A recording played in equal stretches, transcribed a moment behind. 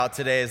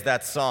Today is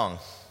that song.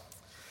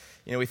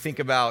 We think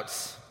about,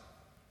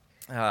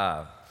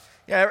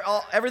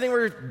 everything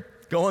we're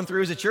going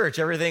through as a church,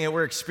 everything that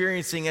we're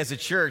experiencing as a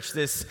church,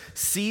 this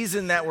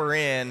season that we're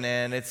in,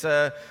 and it's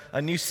a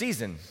new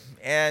season.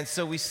 And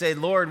so we say,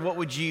 Lord, what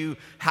would you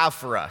have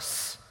for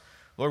us?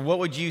 Lord, what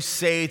would you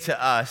say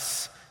to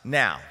us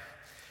now?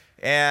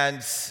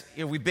 And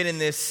we've been in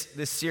this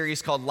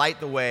series called Light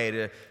the Way,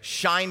 to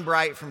shine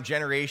bright from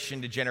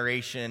generation to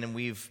generation, and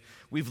we've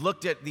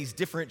looked at these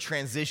different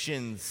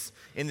transitions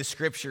in the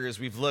scriptures.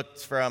 We've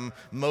looked from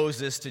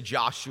Moses to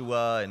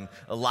Joshua and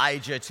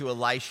Elijah to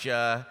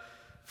Elisha,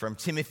 from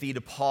Timothy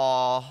to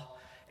Paul.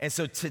 And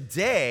so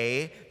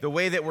today, the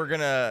way that we're going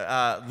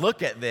to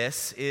look at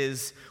this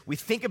is we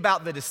think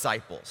about the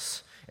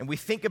disciples. And we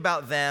think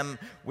about them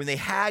when they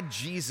had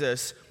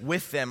Jesus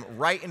with them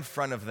right in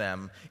front of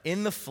them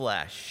in the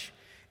flesh.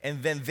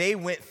 And then they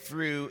went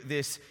through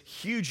this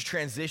huge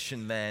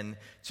transition then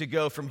to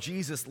go from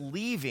Jesus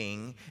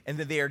leaving, and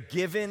then they are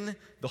given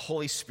the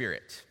Holy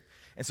Spirit.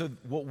 And so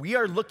what we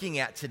are looking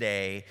at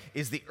today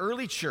is the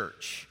early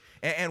church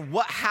and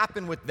what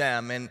happened with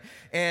them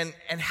and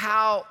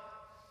how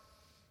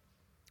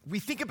we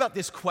think about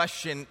this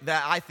question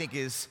that I think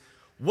is,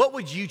 what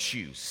would you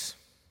choose?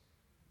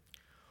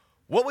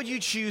 What would you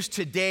choose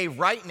today,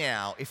 right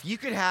now, if you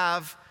could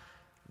have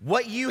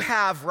what you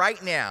have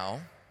right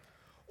now,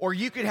 or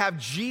you could have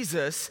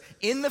Jesus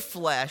in the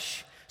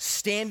flesh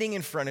standing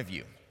in front of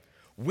you?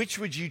 Which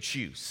would you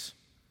choose?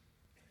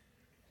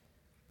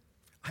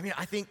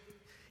 I think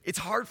it's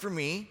hard for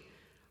me.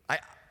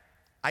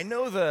 I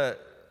know the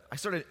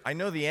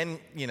end,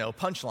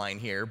 punchline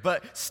here,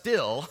 but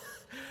still,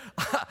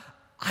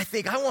 I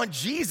think I want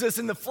Jesus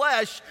in the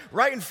flesh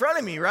right in front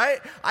of me, right?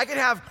 I could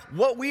have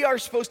what we are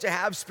supposed to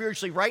have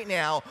spiritually right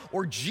now,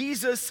 or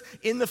Jesus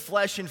in the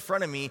flesh in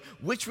front of me.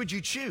 Which would you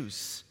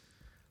choose?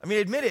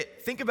 Admit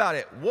it. Think about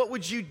it. What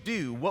would you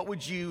do? What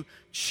would you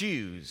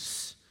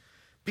choose?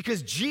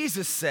 Because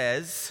Jesus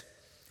says,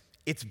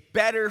 it's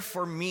better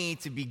for me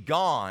to be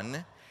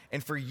gone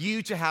and for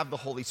you to have the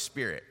Holy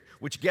Spirit,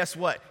 which guess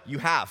what? You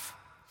have.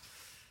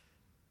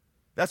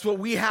 That's what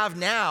we have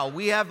now.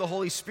 We have the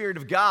Holy Spirit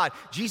of God.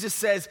 Jesus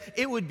says,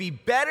 it would be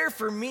better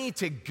for me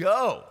to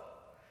go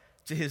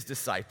to his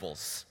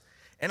disciples.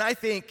 And I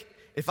think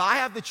if I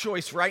have the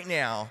choice right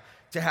now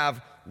to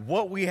have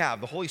what we have,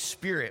 the Holy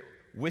Spirit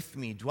with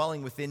me,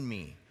 dwelling within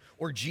me,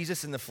 or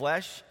Jesus in the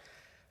flesh,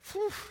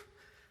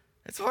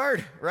 it's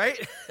hard, right?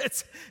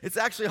 It's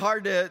actually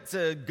hard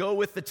to go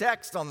with the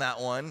text on that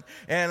one.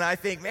 And I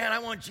think, man, I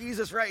want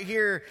Jesus right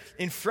here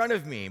in front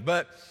of me.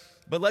 But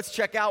let's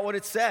check out what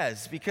it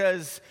says,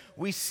 because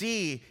we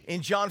see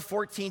in John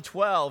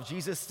 14:12,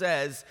 Jesus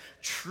says,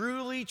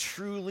 truly,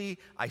 truly,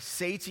 I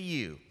say to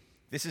you,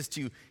 this is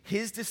to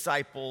his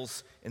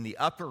disciples in the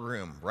upper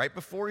room. Right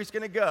before he's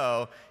going to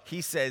go, he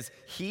says,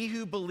 he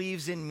who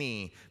believes in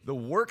me, the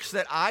works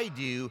that I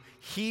do,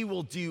 he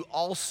will do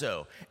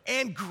also.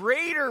 And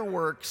greater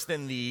works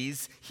than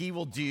these he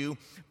will do,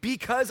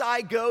 because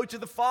I go to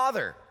the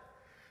Father.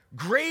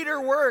 Greater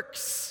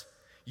works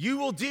you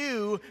will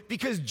do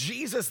because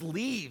Jesus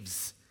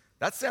leaves.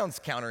 That sounds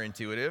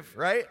counterintuitive,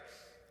 right?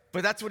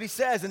 But that's what he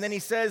says. And then he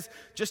says,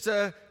 just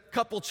a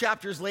couple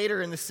chapters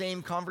later in the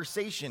same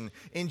conversation,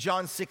 in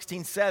John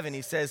 16:7,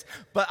 he says,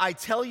 but I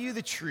tell you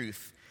the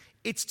truth,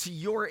 it's to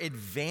your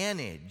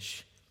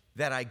advantage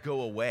that I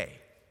go away.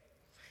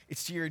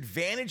 It's to your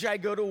advantage I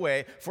go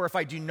away, for if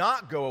I do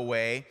not go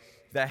away,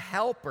 the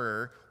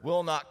helper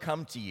will not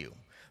come to you.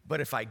 But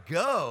if I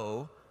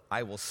go,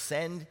 I will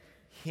send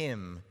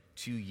him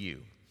to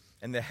you.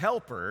 And the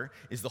helper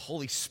is the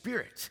Holy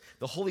Spirit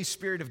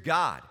of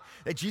God.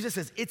 That Jesus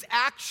says, it's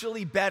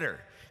actually better.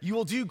 You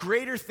will do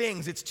greater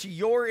things. It's to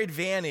your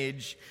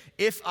advantage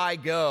if I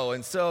go.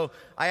 And so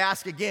I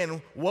ask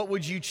again, what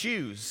would you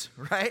choose,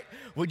 right?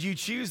 Would you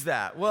choose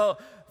that? Well,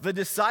 the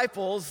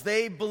disciples,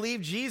 they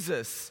believed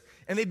Jesus,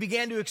 and they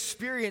began to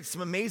experience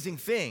some amazing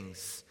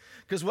things.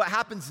 Because what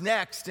happens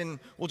next, and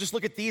we'll just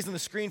look at these on the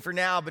screen for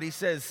now, but he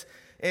says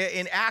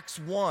in Acts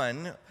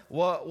 1,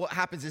 what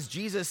happens is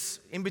Jesus,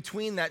 in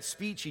between that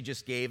speech he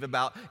just gave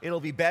about it'll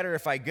be better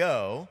if I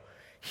go,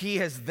 he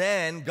has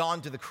then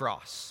gone to the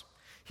cross.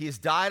 He has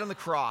died on the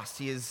cross.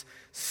 He has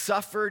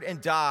suffered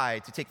and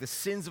died to take the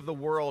sins of the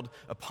world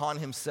upon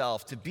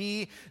himself, to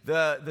be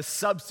the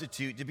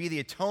substitute, to be the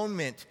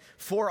atonement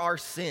for our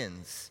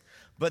sins.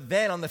 But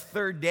then on the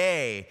third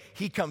day,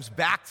 he comes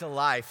back to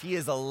life. He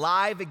is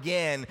alive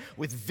again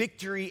with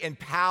victory and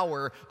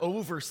power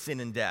over sin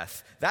and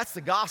death. That's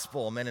the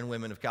gospel, men and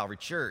women of Calvary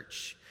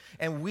Church.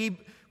 And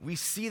we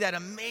see that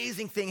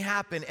amazing thing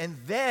happen. And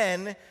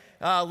then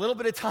a little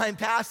bit of time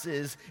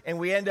passes, and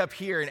we end up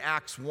here in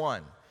Acts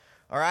 1.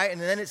 All right, and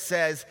then it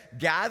says,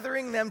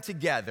 gathering them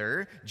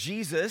together,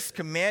 Jesus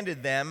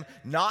commanded them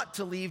not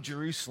to leave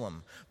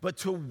Jerusalem, but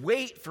to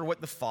wait for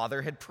what the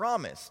Father had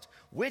promised,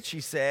 which,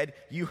 he said,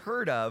 you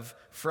heard of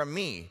from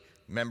me.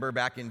 Remember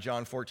back in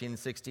John 14 and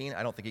 16?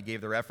 I don't think he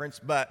gave the reference,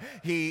 but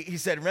he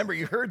said, remember,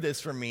 you heard this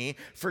from me.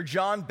 For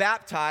John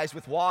baptized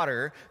with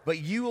water, but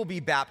you will be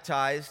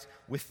baptized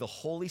with the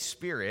Holy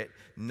Spirit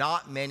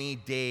not many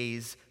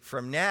days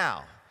from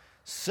now.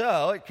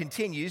 So it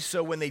continues.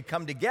 So when they'd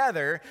come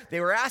together, they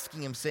were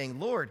asking him, saying,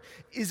 Lord,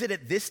 is it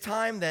at this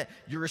time that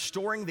you're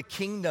restoring the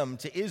kingdom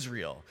to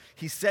Israel?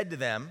 He said to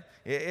them,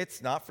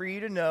 it's not for you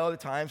to know the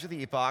times or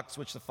the epochs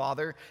which the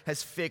Father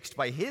has fixed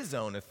by his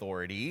own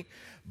authority,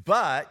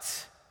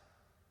 but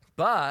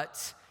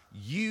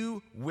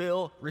you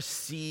will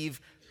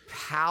receive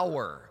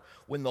power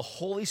when the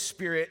Holy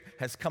Spirit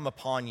has come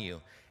upon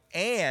you.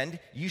 And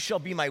you shall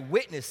be my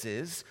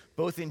witnesses,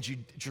 both in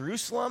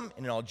Jerusalem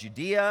and in all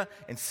Judea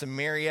and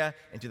Samaria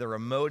and to the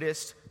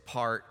remotest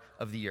part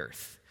of the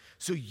earth.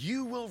 So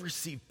you will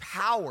receive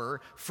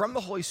power from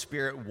the Holy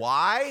Spirit.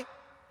 Why?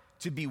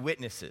 To be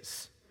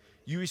witnesses.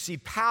 You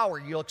receive power.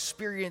 You'll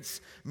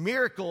experience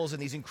miracles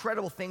and these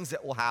incredible things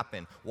that will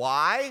happen.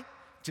 Why?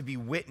 To be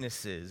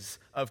witnesses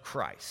of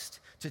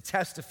Christ, to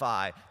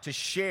testify, to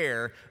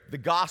share the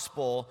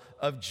gospel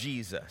of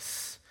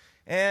Jesus.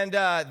 And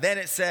then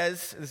it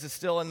says, this is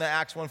still in the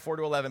Acts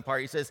 1:4-11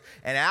 part, he says,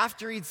 and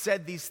after he'd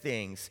said these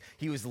things,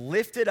 he was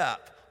lifted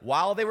up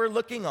while they were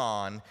looking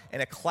on,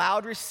 and a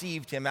cloud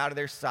received him out of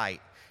their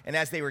sight. And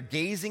as they were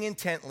gazing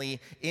intently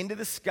into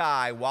the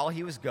sky while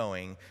he was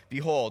going,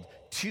 behold,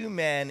 two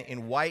men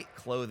in white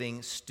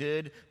clothing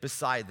stood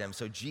beside them.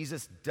 So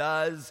Jesus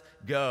does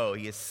go.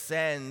 He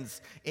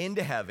ascends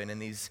into heaven. And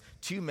these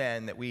two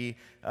men that we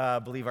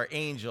believe are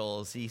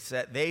angels,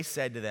 they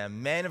said to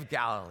them, men of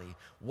Galilee,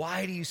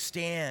 why do you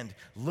stand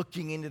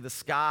looking into the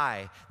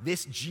sky?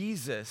 This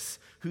Jesus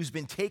who's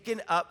been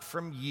taken up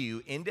from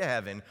you into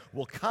heaven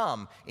will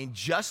come in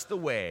just the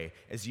way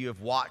as you have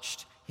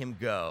watched him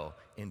go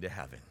into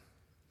heaven.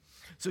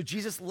 So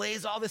Jesus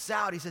lays all this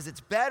out. He says, it's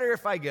better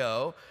if I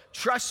go.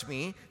 Trust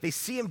me. They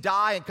see him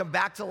die and come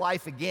back to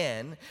life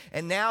again.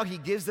 And now he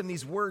gives them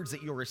these words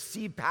that you'll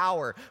receive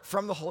power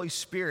from the Holy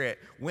Spirit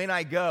when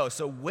I go.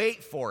 So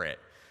wait for it.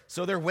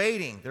 So they're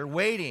waiting.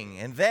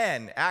 And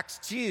then, Acts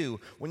 2,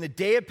 when the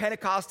day of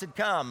Pentecost had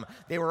come,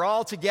 they were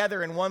all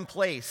together in one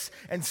place.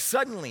 And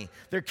suddenly,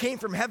 there came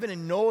from heaven a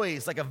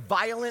noise like a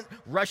violent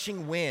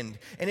rushing wind,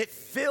 and it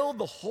filled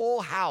the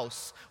whole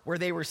house where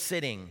they were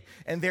sitting.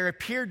 And there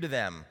appeared to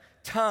them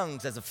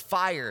tongues as of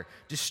fire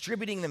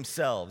distributing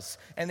themselves,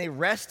 and they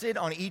rested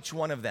on each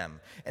one of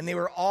them. And they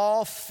were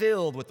all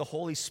filled with the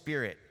Holy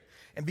Spirit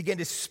and began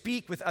to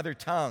speak with other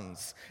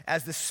tongues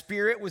as the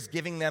Spirit was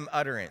giving them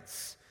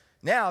utterance.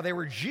 Now there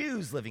were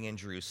Jews living in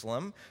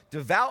Jerusalem,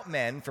 devout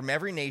men from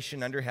every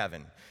nation under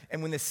heaven.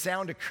 And when the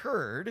sound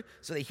occurred,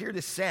 so they hear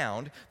the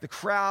sound, the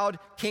crowd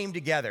came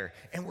together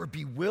and were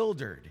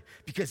bewildered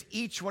because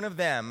each one of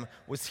them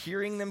was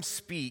hearing them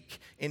speak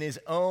in his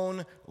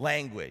own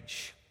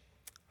language.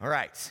 All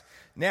right.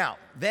 Now,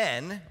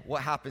 then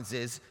what happens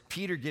is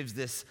Peter gives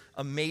this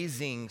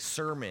amazing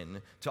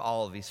sermon to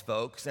all of these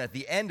folks. And at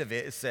the end of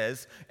it, it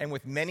says, and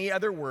with many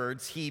other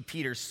words, he,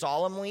 Peter,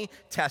 solemnly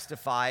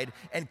testified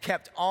and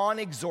kept on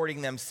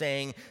exhorting them,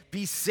 saying,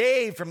 be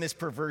saved from this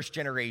perverse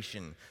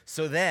generation.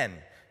 So then,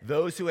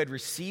 those who had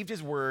received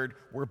his word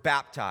were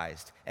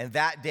baptized. And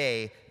that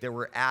day, there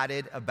were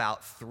added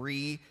about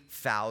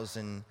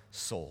 3,000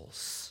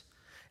 souls.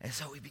 And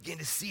so we begin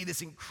to see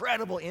this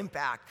incredible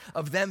impact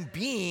of them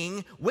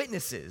being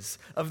witnesses,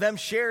 of them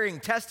sharing,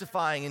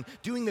 testifying, and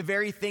doing the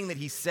very thing that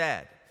he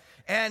said.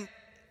 And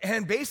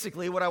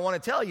basically what I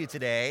want to tell you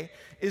today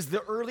is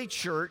the early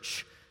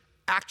church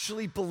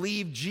actually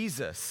believed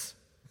Jesus.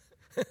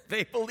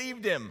 They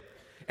believed him.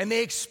 And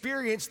they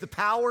experienced the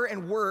power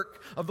and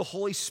work of the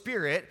Holy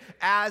Spirit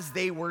as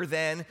they were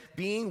then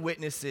being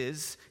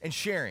witnesses and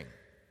sharing.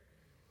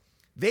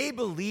 They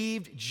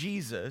believed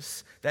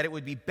Jesus, that it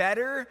would be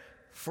better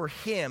for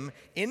him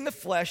in the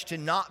flesh to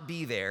not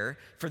be there,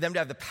 for them to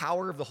have the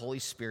power of the Holy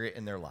Spirit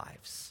in their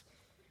lives.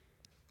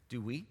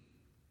 Do we?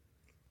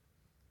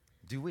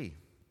 Do we?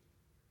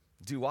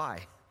 Do I?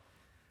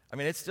 I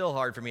mean, it's still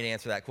hard for me to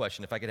answer that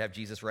question. If I could have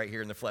Jesus right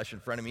here in the flesh in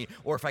front of me,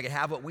 or if I could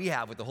have what we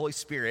have with the Holy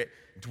Spirit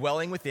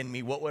dwelling within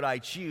me, what would I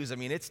choose? I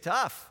mean, it's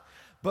tough.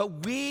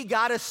 But we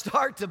got to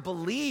start to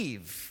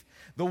believe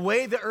the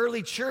way the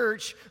early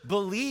church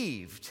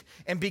believed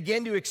and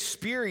begin to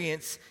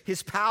experience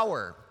his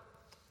power.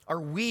 Are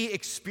we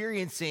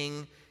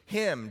experiencing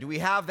him? Do we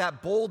have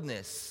that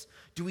boldness?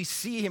 Do we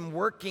see him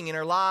working in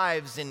our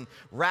lives in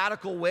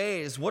radical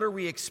ways? What are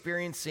we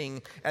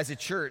experiencing as a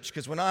church?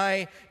 Because when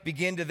I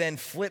begin to then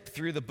flip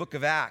through the book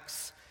of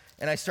Acts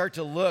and I start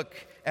to look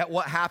at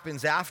what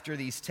happens after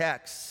these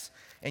texts,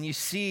 and you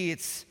see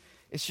it's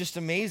just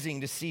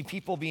amazing to see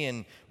people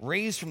being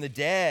raised from the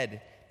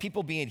dead,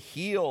 people being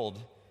healed,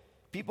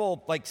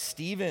 people like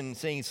Stephen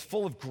saying he's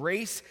full of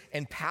grace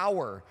and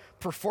power,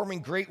 performing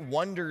great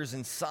wonders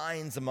and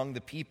signs among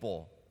the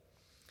people.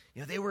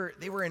 You know,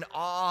 they were in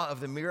awe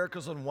of the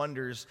miracles and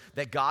wonders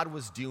that God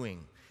was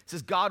doing. It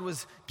says God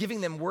was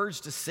giving them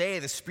words to say.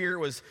 The Spirit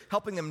was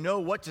helping them know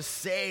what to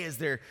say as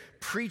they're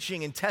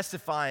preaching and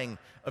testifying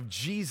of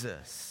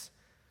Jesus.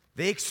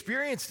 They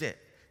experienced it.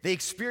 They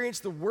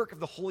experienced the work of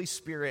the Holy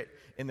Spirit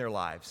in their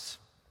lives.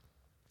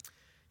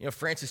 You know,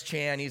 Francis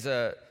Chan, he's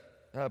a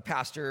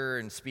pastor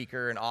and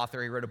speaker and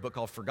author. He wrote a book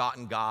called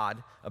Forgotten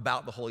God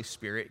about the Holy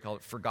Spirit. He called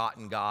it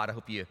Forgotten God. I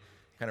hope you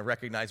kind of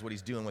recognize what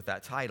he's doing with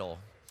that title.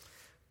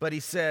 But he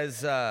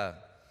says,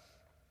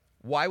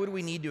 why would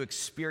we need to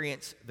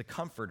experience the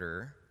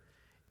Comforter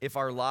if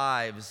our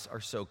lives are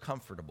so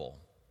comfortable?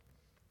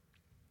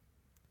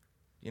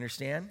 You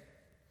understand?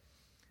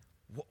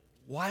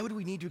 Why would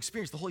we need to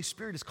experience? The Holy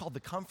Spirit is called the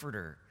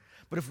Comforter.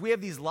 But if we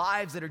have these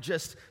lives that are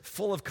just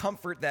full of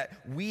comfort that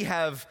we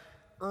have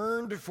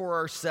earned for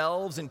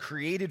ourselves and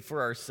created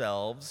for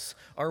ourselves,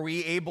 are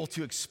we able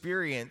to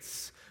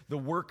experience the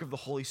work of the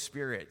Holy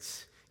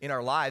Spirit in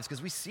our lives?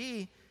 Because we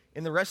see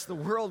in the rest of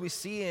the world, we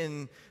see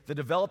in the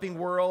developing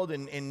world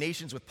and in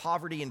nations with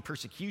poverty and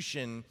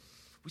persecution,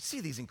 we see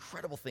these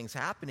incredible things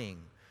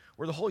happening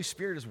where the Holy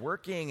Spirit is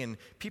working and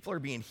people are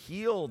being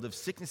healed of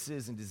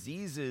sicknesses and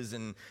diseases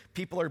and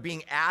people are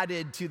being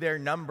added to their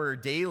number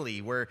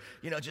daily where,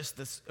 you know, just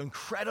this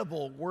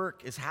incredible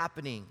work is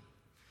happening.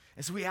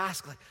 And so we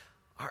ask, like,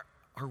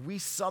 are we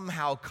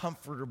somehow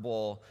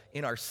comfortable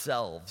in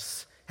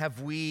ourselves?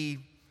 Have we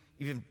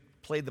even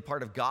played the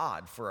part of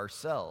God for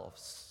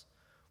ourselves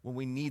when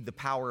we need the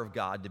power of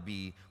God to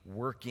be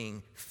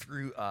working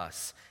through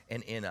us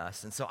and in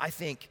us? And so I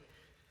think,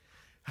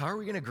 how are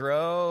we going to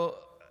grow,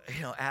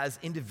 you know, as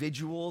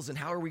individuals, and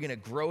how are we going to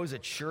grow as a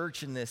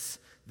church in this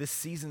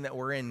season that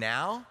we're in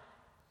now?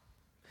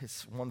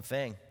 It's one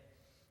thing.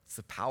 It's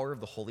the power of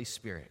the Holy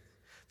Spirit.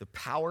 The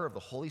power of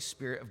the Holy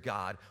Spirit of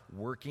God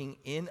working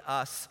in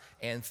us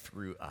and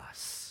through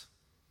us.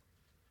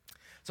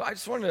 So I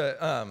just wanted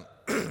to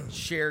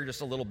share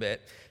a little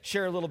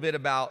bit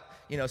about,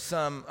 you know,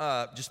 some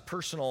just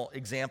personal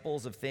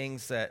examples of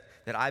things that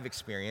I've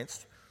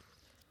experienced.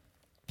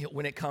 You know,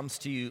 when it comes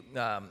to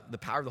the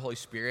power of the Holy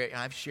Spirit,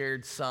 and I've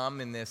shared some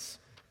in this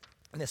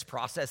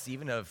process,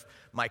 even of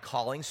my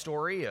calling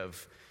story,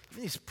 of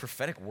even these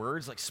prophetic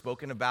words like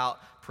spoken about,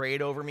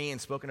 prayed over me,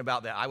 and spoken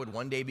about that I would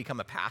one day become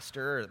a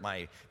pastor,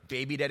 my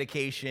baby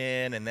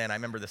dedication, and then I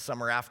remember the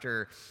summer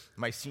after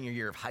my senior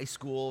year of high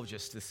school,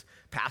 just this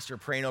pastor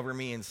praying over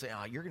me and saying,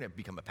 "Oh, you're going to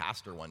become a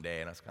pastor one day,"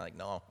 and I was kind of like,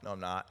 "No,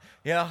 I'm not,"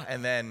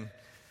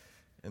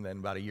 and then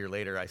about a year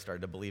later, I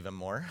started to believe him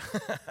more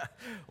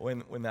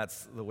when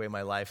that's the way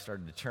my life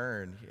started to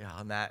turn.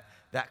 And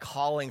that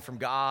calling from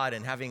God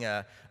and having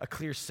a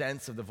clear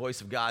sense of the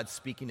voice of God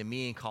speaking to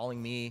me and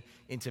calling me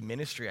into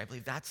ministry, I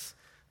believe that's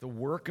the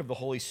work of the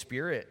Holy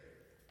Spirit.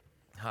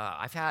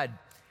 I've had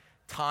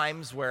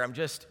times where I'm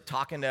just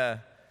talking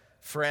to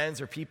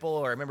friends or people,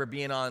 or I remember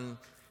being on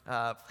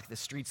the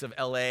streets of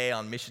LA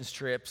on missions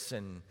trips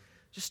and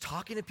just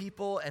talking to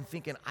people and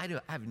thinking, I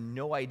have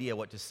no idea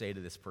what to say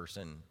to this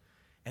person.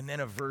 And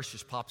then a verse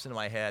just pops into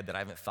my head that I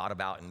haven't thought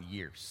about in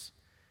years.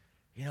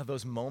 You know,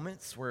 those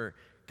moments where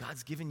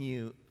God's given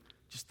you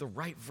just the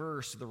right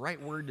verse, the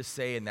right word to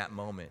say in that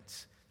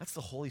moment. That's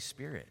the Holy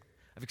Spirit.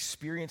 I've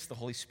experienced the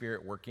Holy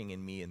Spirit working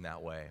in me in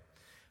that way.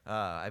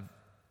 I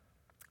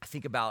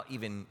think about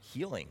even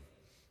healing.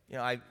 You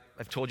know,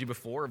 I've told you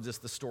before of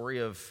just the story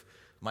of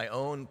my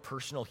own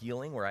personal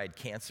healing where I had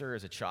cancer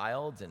as a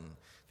child, and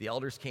the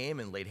elders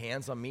came and laid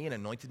hands on me and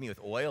anointed me with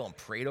oil and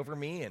prayed over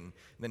me, and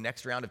in the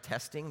next round of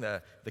testing,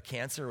 the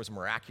cancer was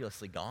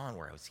miraculously gone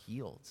where I was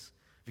healed.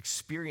 I've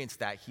experienced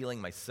that healing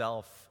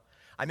myself.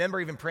 I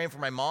remember even praying for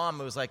my mom.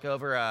 It was like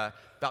over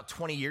about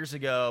 20 years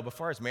ago,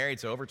 before I was married,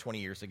 so over 20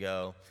 years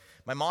ago.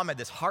 My mom had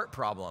this heart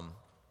problem,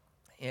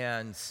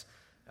 and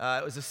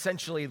it was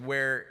essentially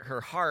where her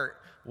heart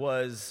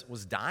was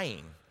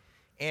dying.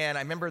 And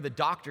I remember the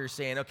doctor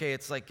saying, okay,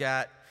 it's like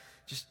at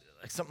just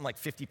like something like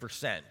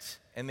 50%.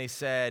 And they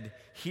said,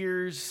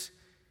 here's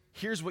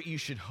what you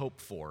should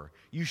hope for.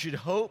 You should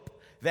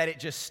hope that it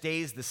just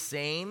stays the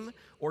same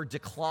or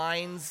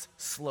declines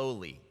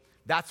slowly.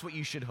 That's what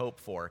you should hope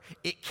for.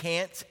 It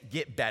can't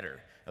get better,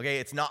 okay?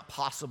 It's not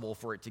possible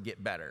for it to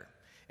get better.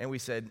 And we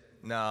said,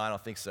 no, I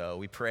don't think so.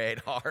 We prayed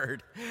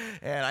hard.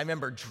 And I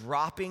remember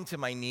dropping to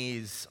my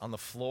knees on the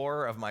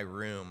floor of my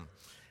room.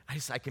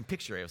 I can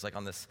picture it. It was like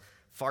on this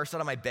far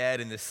side of my bed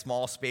in this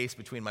small space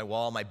between my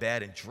wall and my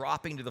bed, and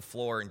dropping to the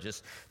floor and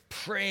just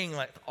praying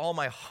like all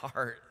my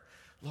heart,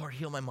 Lord,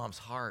 heal my mom's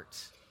heart.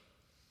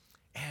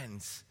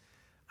 And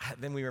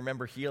then we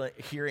remember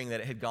hearing that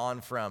it had gone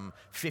from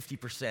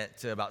 50%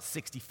 to about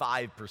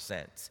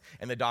 65%,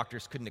 and the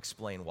doctors couldn't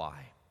explain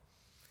why.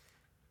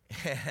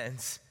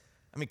 And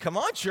I mean, come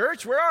on,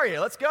 church, where are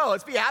you? Let's go.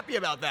 Let's be happy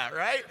about that,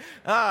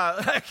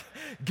 right?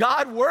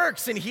 God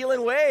works in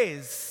healing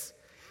ways.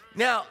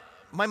 Now,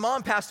 my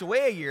mom passed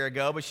away a year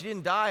ago, but she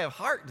didn't die of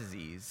heart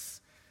disease.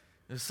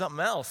 It was something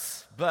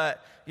else.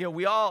 But, you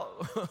know,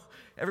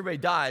 everybody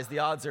dies. The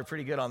odds are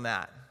pretty good on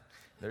that.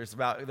 There's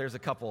a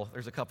couple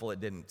that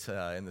didn't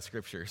in the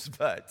scriptures.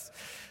 But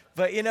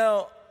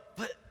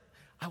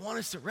I want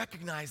us to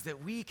recognize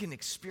that we can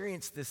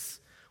experience this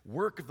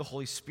work of the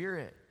Holy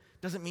Spirit.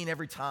 Doesn't mean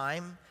every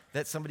time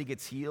that somebody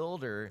gets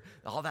healed or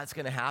all that's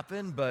going to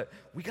happen, but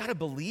we got to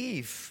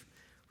believe.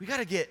 We got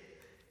to get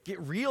get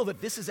real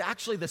that this is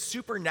actually the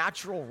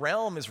supernatural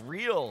realm is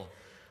real.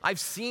 I've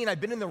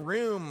been in the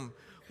room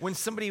when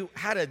somebody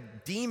had a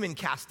demon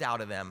cast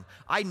out of them.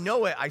 I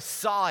know it, I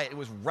saw it, it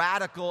was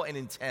radical and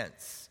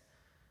intense.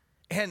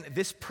 And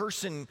this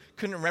person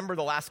couldn't remember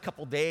the last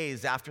couple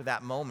days after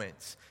that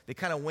moment. They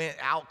kind of went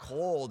out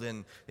cold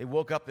and they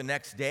woke up the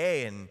next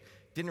day and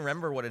didn't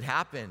remember what had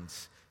happened.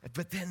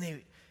 But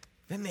then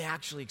they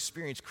actually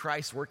experienced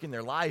Christ work in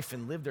their life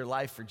and lived their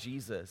life for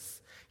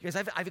Jesus. You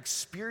guys, I've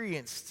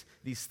experienced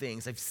these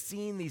things. I've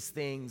seen these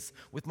things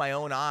with my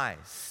own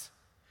eyes.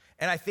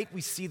 And I think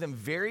we see them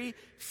very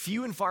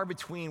few and far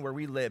between where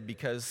we live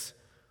because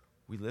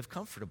we live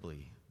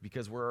comfortably,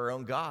 because we're our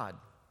own God,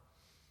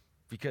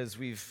 because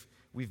we've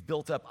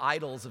built up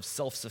idols of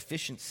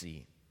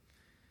self-sufficiency.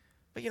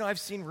 But I've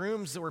seen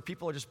rooms where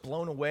people are just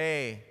blown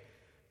away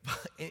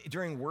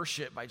during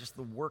worship by just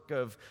the work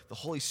of the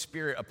Holy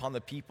Spirit upon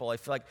the people. I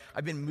feel like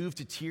I've been moved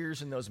to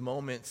tears in those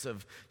moments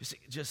of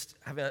just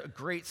having a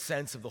great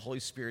sense of the Holy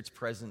Spirit's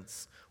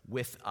presence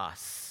with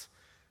us.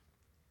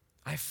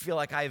 I feel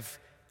like I've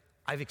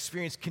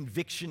experienced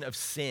conviction of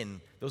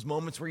sin, those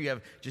moments where you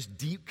have just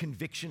deep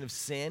conviction of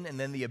sin and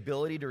then the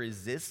ability to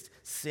resist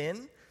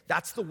sin.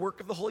 That's the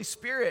work of the Holy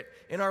Spirit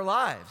in our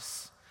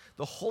lives.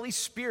 The Holy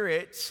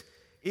Spirit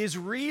is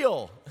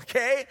real,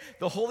 okay?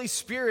 The Holy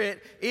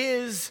Spirit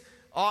is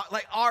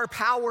like our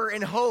power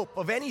and hope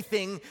of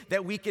anything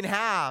that we can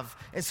have.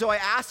 And so I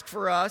ask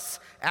for us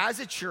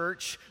as a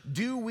church,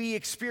 do we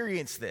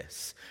experience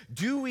this?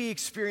 Do we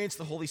experience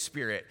the Holy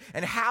Spirit?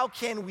 And how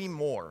can we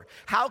more?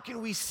 How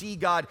can we see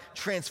God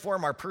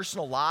transform our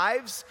personal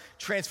lives,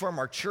 transform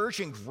our church,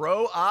 and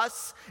grow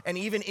us, and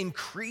even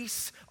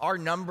increase our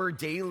number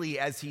daily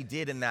as he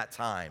did in that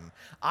time?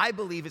 I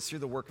believe it's through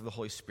the work of the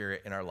Holy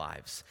Spirit in our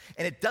lives.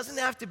 And it doesn't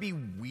have to be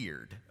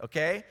weird,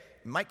 okay?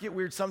 It might get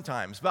weird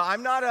sometimes, but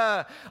I'm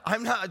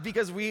not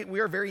because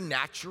we are very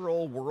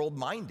natural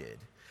world-minded.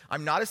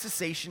 I'm not a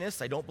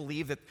cessationist. I don't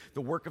believe that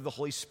the work of the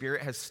Holy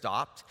Spirit has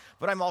stopped,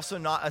 but I'm also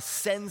not a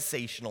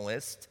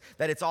sensationalist,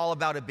 that it's all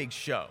about a big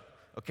show,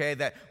 okay?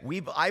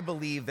 I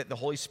believe that the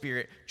Holy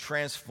Spirit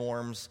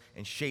transforms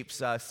and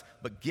shapes us,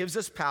 but gives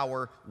us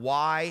power.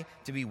 Why?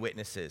 To be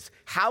witnesses.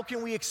 How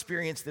can we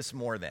experience this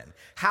more then?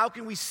 How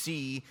can we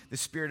see the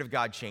Spirit of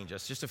God change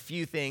us? Just a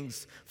few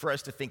things for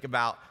us to think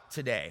about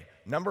today.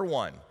 Number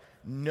one,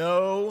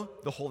 know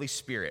the Holy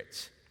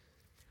Spirit.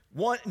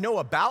 Know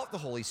about the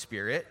Holy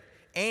Spirit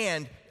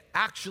and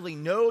actually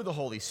know the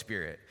Holy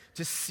Spirit.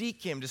 To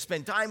seek him, to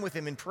spend time with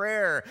him in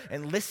prayer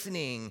and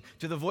listening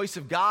to the voice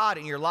of God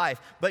in your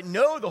life. But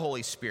know the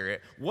Holy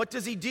Spirit. What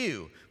does he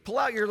do? Pull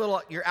out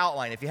your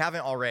outline if you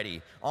haven't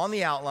already. On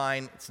the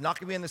outline, it's not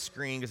going to be on the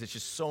screen because it's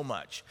just so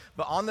much.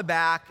 But on the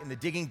back in the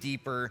digging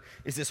deeper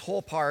is this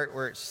whole part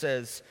where it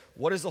says,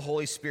 what does the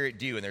Holy Spirit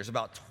do? And there's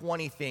about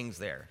 20 things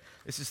there.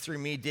 This is through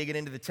me digging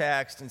into the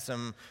text and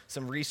some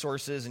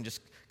resources and just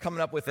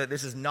coming up with it.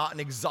 This is not an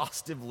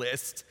exhaustive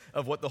list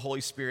of what the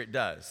Holy Spirit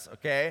does,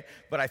 okay?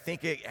 But I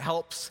think it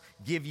helps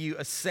give you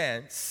a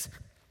sense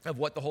of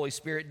what the Holy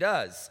Spirit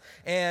does.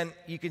 And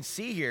you can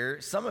see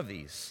here some of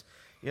these.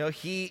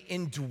 He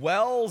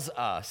indwells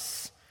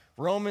us.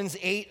 Romans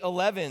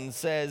 8:11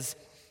 says,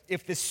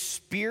 if the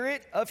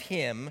Spirit of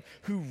him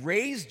who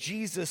raised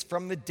Jesus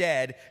from the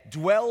dead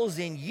dwells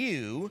in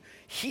you,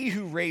 he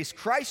who raised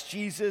Christ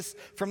Jesus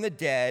from the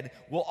dead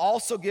will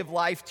also give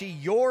life to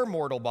your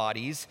mortal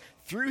bodies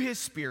through his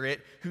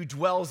Spirit who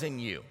dwells in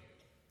you.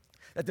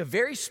 That the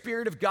very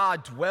Spirit of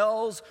God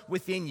dwells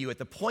within you. At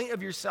the point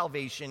of your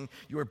salvation,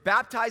 you were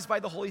baptized by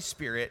the Holy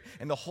Spirit,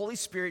 and the Holy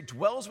Spirit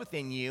dwells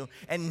within you,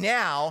 and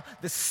now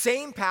the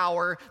same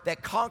power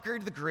that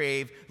conquered the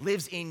grave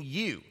lives in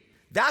you.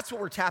 That's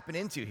what we're tapping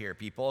into here,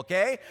 people,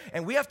 okay?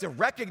 And we have to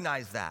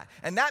recognize that.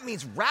 And that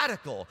means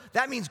radical.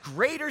 That means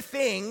greater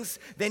things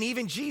than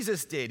even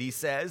Jesus did, he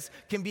says,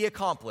 can be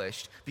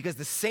accomplished because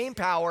the same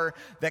power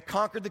that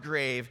conquered the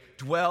grave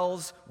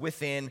dwells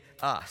within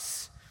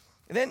us.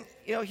 And then,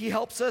 he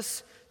helps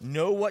us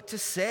know what to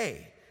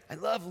say. I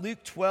love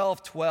Luke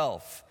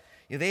 12:12.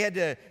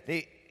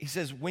 He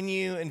says,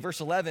 in verse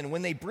 11,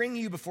 when they bring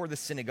you before the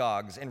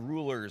synagogues and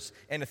rulers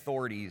and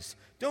authorities,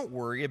 don't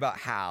worry about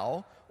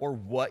how or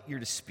what you're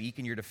to speak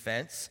in your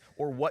defense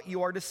or what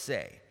you are to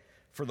say,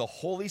 for the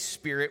Holy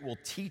Spirit will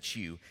teach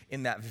you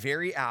in that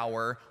very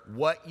hour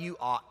what you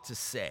ought to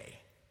say.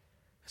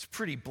 It's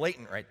pretty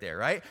blatant right there,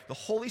 right? The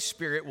Holy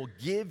Spirit will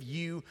give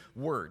you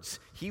words.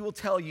 He will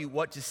tell you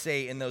what to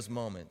say in those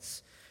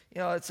moments.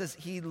 It says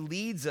he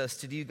leads us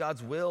to do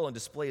God's will and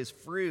display his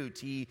fruit.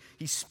 He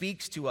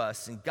speaks to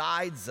us and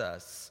guides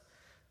us.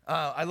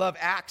 I love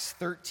Acts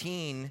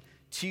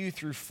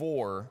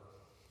 13:2-4.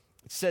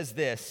 It says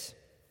this,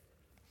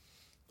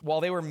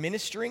 while they were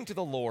ministering to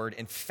the Lord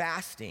and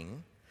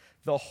fasting,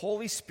 the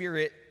Holy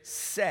Spirit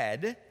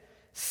said,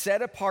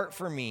 set apart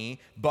for me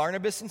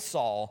Barnabas and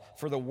Saul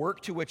for the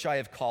work to which I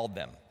have called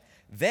them.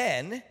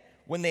 Then,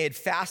 when they had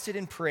fasted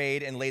and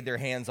prayed and laid their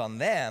hands on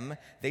them,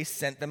 they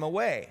sent them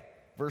away.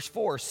 Verse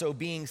 4, so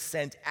being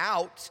sent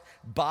out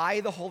by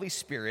the Holy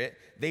Spirit,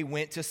 they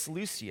went to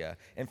Seleucia,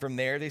 and from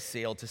there they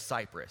sailed to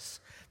Cyprus.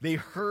 They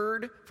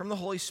heard from the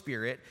Holy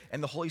Spirit,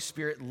 and the Holy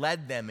Spirit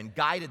led them and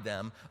guided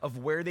them of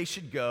where they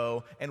should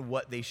go and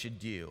what they should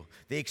do.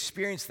 They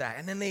experienced that,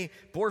 and then they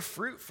bore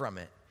fruit from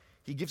it.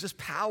 He gives us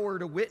power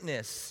to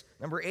witness.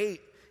 Number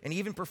 8, and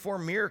even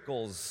perform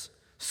miracles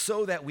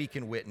so that we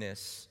can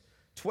witness.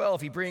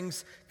 12, he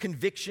brings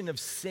conviction of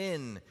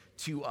sin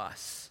to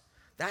us.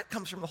 That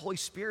comes from the Holy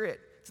Spirit.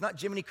 It's not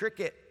Jiminy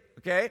Cricket,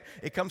 okay?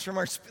 It comes from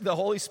the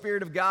Holy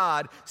Spirit of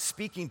God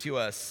speaking to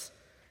us.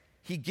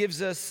 He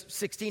gives us,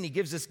 16, he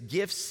gives us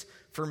gifts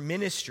for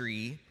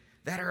ministry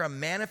that are a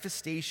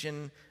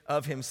manifestation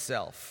of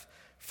himself.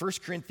 1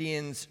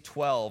 Corinthians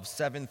 12,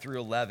 7 through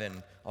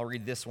 11. I'll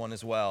read this one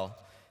as well.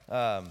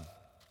 It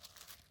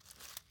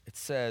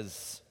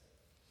says,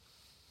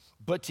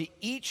 but to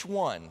each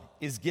one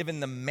is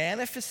given the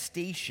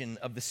manifestation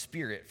of the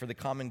Spirit for the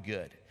common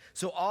good.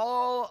 So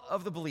all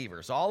of the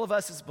believers, all of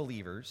us as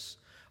believers,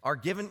 are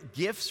given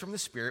gifts from the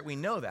Spirit. We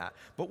know that.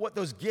 But what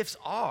those gifts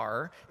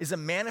are is a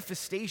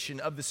manifestation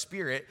of the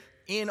Spirit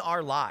in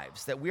our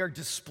lives, that we are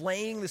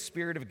displaying the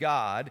Spirit of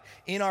God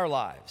in our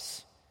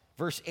lives.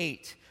 Verse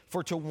 8,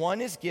 for to one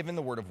is given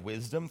the word of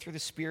wisdom through the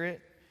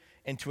Spirit,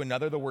 and to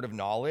another the word of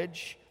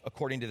knowledge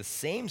according to the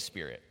same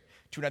Spirit,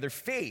 to another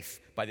faith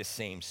by the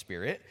same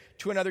Spirit,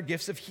 to another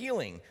gifts of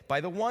healing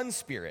by the one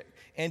Spirit,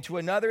 and to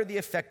another the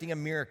effecting of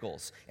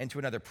miracles, and to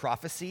another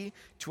prophecy,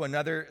 to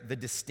another the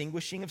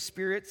distinguishing of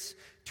spirits,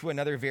 to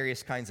another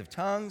various kinds of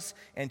tongues,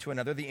 and to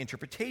another the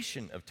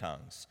interpretation of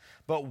tongues.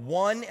 But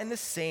one and the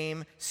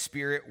same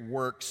Spirit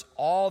works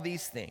all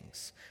these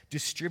things,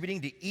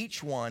 distributing to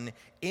each one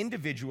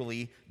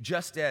individually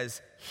just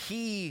as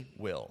he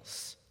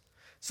wills.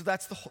 So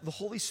that's the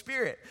Holy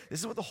Spirit. This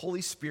is what the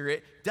Holy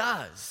Spirit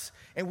does.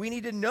 And we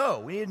need to know.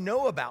 We need to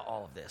know about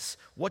all of this.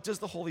 What does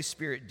the Holy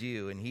Spirit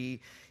do? And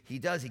he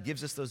does. He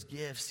gives us those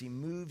gifts. He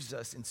moves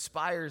us,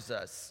 inspires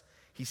us.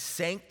 He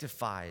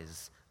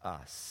sanctifies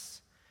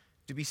us.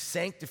 To be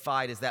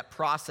sanctified is that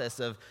process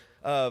of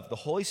the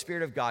Holy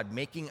Spirit of God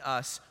making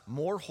us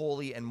more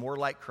holy and more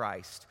like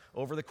Christ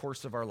over the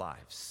course of our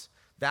lives.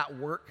 That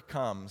work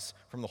comes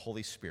from the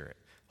Holy Spirit.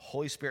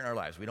 Holy Spirit in our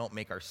lives. We don't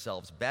make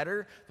ourselves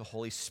better. The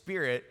Holy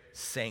Spirit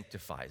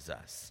sanctifies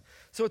us.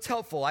 So it's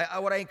helpful.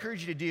 What I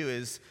encourage you to do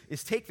is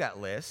take that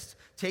list,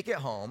 take it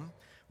home,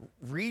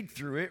 read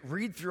through it,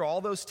 read through all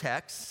those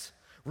texts,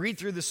 read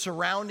through the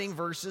surrounding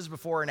verses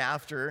before and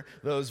after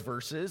those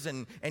verses,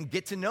 and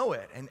get to know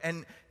it,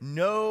 and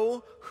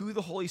know who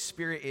the Holy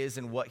Spirit is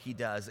and what he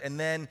does, and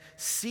then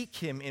seek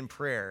him in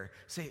prayer.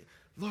 Say,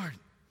 Lord,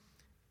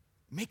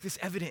 make this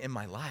evident in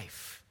my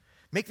life.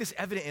 Make this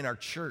evident in our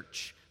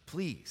church.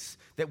 Please,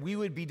 that we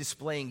would be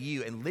displaying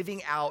you and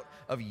living out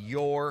of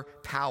your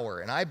power.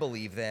 And I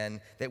believe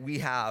then that we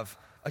have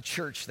a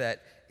church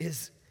that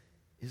is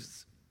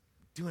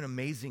doing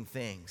amazing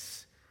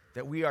things,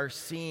 that we are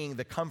seeing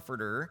the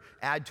Comforter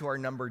add to our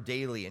number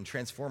daily and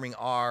transforming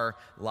our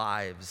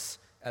lives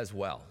as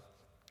well.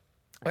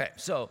 Okay,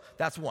 so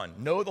that's one.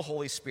 Know the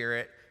Holy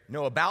Spirit,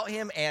 know about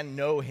him, and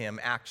know him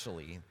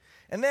actually.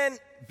 And then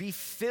be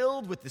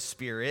filled with the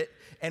Spirit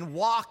and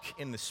walk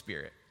in the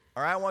Spirit.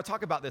 All right, I want to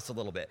talk about this a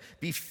little bit.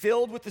 Be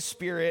filled with the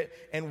Spirit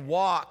and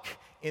walk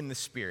in the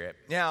Spirit.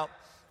 Now,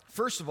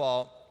 first of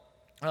all,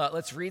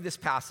 let's read this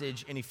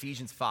passage in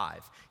Ephesians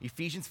 5.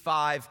 Ephesians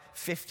 5,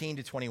 15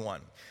 to 21.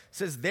 It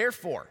says,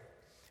 therefore,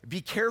 be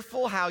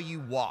careful how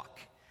you walk.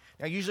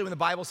 Now, usually when the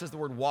Bible says the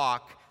word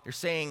walk, they're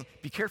saying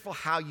be careful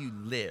how you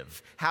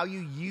live, how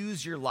you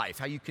use your life,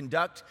 how you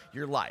conduct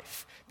your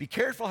life. Be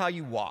careful how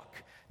you walk,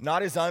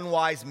 not as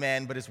unwise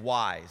men, but as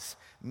wise,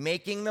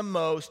 making the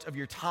most of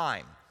your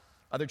time.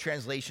 Other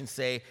translations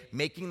say,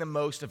 making the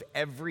most of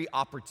every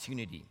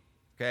opportunity,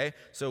 okay?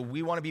 So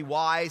we want to be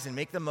wise and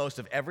make the most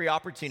of every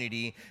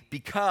opportunity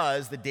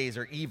because the days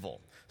are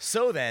evil.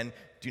 So then,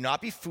 do not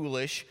be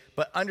foolish,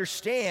 but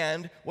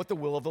understand what the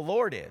will of the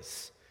Lord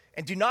is.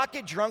 And do not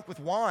get drunk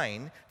with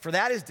wine, for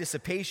that is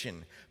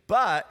dissipation,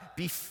 but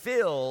be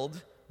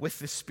filled with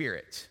the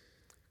Spirit,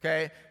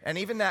 okay? And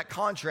even that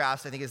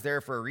contrast, I think, is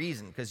there for a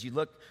reason, because you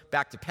look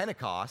back to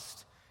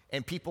Pentecost,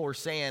 and people were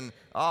saying,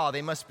 oh,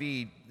 they must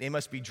be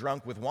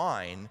drunk with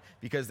wine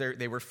because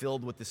they were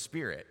filled with the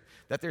Spirit.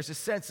 That there's a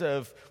sense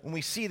of, when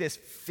we see this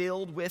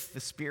filled with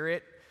the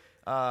Spirit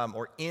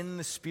or in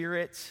the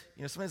Spirit,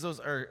 sometimes those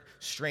are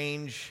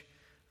strange,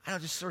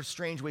 just sort of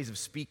strange ways of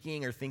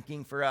speaking or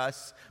thinking for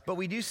us. But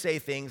we do say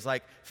things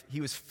like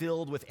he was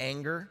filled with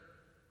anger,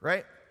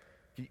 right?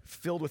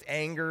 Filled with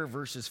anger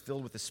versus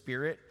filled with the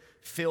Spirit.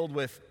 Filled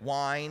with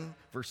wine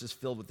versus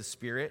filled with the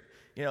Spirit.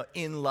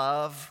 In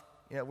love.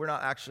 We're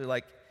not actually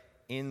like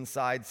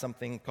inside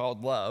something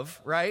called love,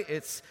 right?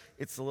 It's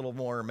a little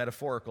more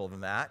metaphorical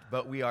than that,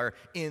 but we are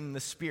in the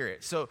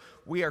Spirit. So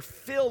we are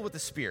filled with the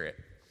Spirit.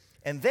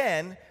 And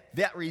then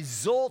that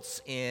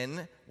results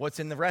in what's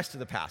in the rest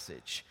of the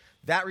passage.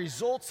 That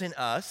results in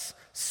us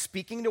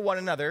speaking to one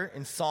another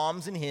in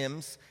psalms and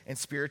hymns and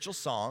spiritual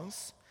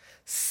songs,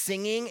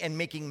 singing and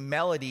making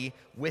melody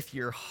with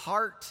your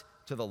heart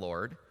to the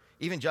Lord.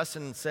 Even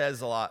Justin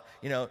says a lot,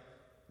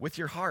 with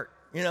your heart.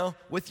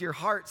 With your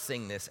heart,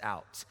 sing this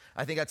out.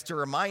 I think that's to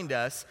remind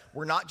us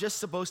we're not just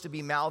supposed to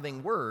be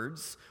mouthing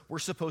words, we're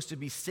supposed to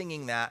be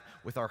singing that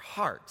with our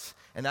hearts.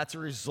 And that's a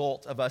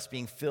result of us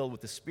being filled with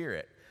the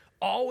Spirit.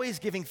 Always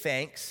giving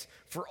thanks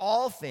for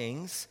all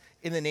things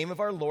in the name of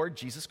our Lord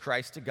Jesus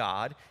Christ to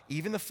God,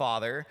 even the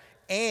Father,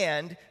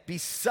 and be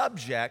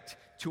subject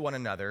to one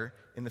another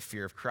in the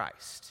fear of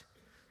Christ.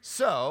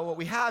 So what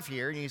we have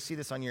here, and you see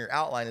this on your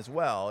outline as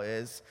well,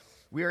 is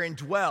we are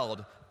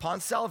indwelled upon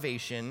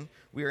salvation.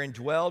 We are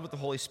indwelled with the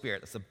Holy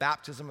Spirit. That's the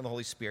baptism of the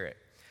Holy Spirit.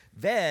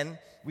 Then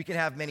we can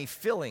have many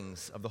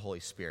fillings of the Holy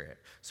Spirit.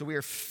 So we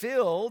are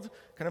filled,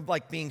 kind of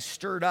like being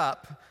stirred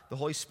up, the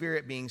Holy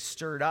Spirit being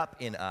stirred up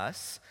in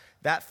us.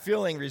 That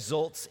filling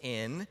results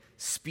in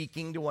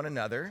speaking to one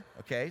another,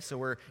 okay? So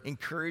we're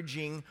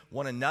encouraging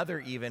one another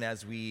even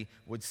as we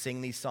would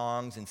sing these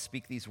songs and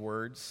speak these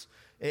words.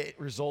 It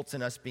results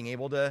in us being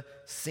able to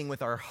sing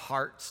with our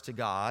hearts to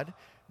God.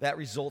 That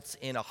results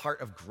in a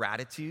heart of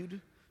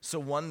gratitude. So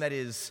one that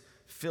is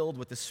filled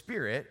with the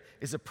Spirit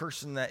is a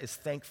person that is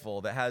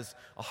thankful, that has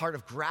a heart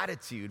of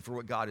gratitude for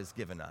what God has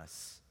given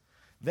us.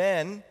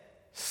 Then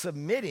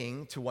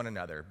submitting to one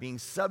another, being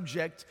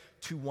subject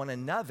to one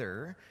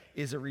another,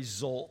 is a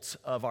result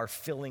of our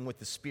filling with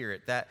the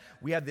Spirit, that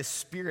we have this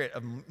spirit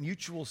of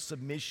mutual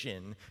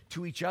submission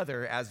to each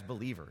other as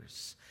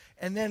believers.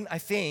 And then I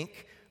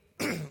think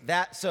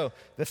so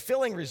the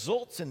filling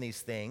results in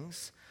these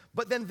things,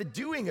 but then the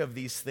doing of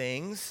these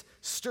things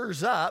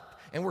stirs up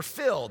and we're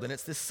filled, and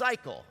it's this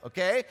cycle,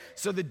 okay?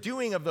 So the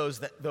doing of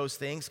those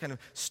things kind of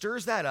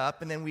stirs that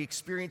up, and then we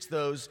experience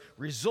those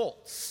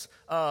results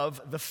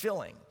of the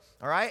filling,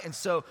 all right? And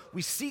so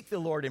we seek the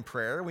Lord in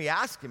prayer. We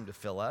ask him to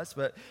fill us,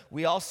 but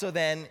we also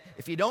then,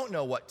 if you don't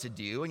know what to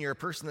do, and you're a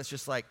person that's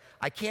just like,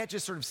 I can't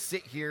just sort of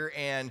sit here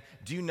and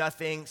do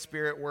nothing,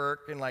 Spirit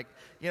work, and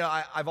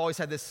I've always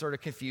had this sort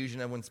of confusion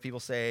of when people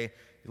say,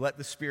 let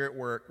the Spirit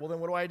work. Well, then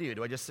what do?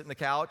 Do I just sit in the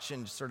couch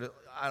and sort of,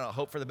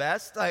 hope for the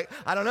best? I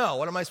don't know.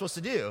 What am I supposed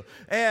to do?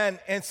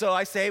 And so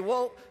I say,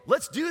 well,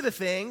 let's do the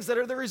things that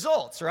are the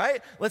results,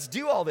 right? Let's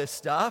do all this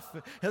stuff.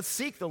 Let's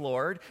seek the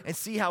Lord and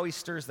see how he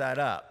stirs that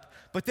up.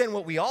 But then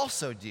what we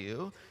also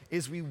do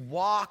is we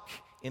walk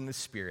in the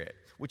Spirit,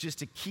 which is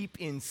to keep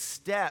in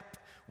step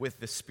with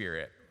the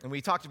Spirit. And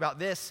we talked about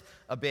this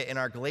a bit in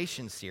our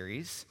Galatians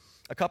series.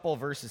 A couple of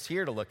verses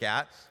here to look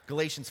at,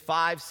 Galatians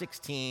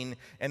 5:16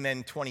 and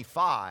then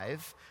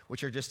 25,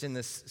 which are just in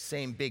this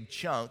same big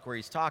chunk where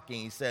he's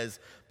talking. He says,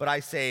 but I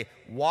say,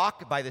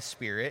 walk by the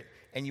Spirit,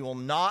 and you will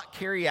not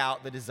carry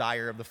out the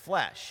desire of the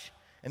flesh.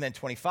 And then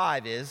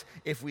 25 is,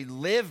 if we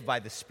live by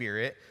the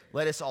Spirit,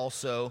 let us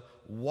also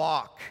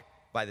walk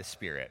by the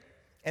Spirit.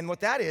 And what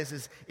that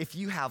is if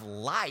you have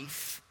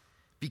life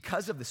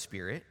because of the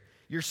Spirit,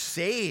 you're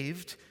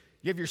saved,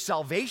 you have your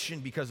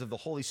salvation because of the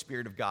Holy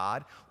Spirit of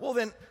God, well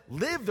then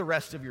live the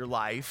rest of your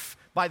life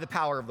by the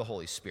power of the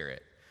Holy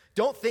Spirit.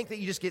 Don't think that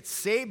you just get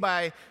saved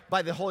by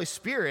the Holy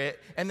Spirit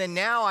and then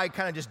now I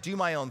kind of just do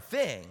my own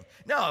thing.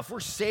 No, if we're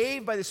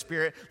saved by the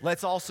Spirit,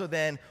 let's also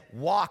then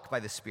walk by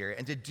the Spirit.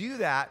 And to do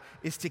that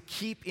is to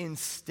keep in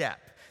step.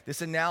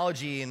 This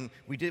analogy, and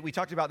we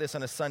talked about this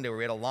on a Sunday where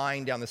we had a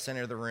line down the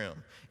center of the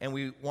room, and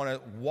we want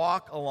to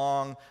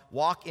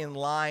walk in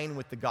line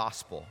with the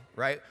gospel,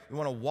 right? We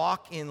want to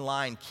walk in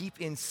line,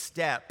 keep in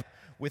step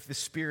with the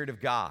Spirit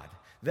of God.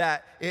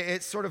 That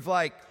it's sort of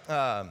like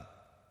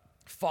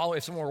follow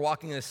if someone were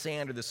walking in the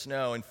sand or the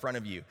snow in front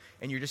of you,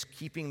 and you're just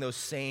keeping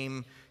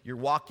you're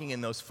walking in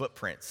those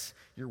footprints.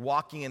 You're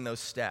walking in those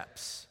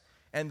steps.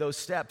 And those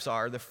steps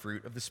are the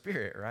fruit of the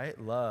Spirit,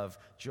 right? Love,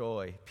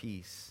 joy,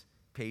 peace,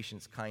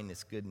 patience,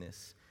 kindness,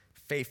 goodness,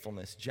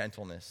 faithfulness,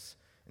 gentleness,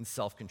 and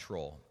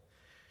self-control.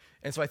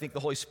 And so I think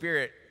the Holy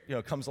Spirit,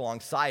 comes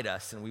alongside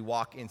us and we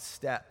walk in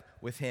step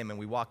with him and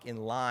we walk in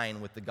line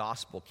with the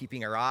gospel,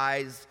 keeping our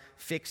eyes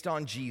fixed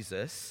on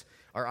Jesus.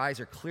 Our eyes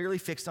are clearly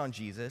fixed on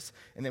Jesus,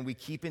 and then we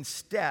keep in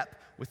step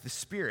with the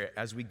Spirit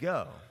as we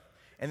go.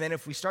 And then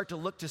if we start to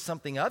look to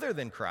something other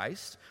than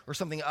Christ or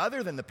something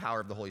other than the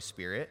power of the Holy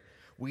Spirit,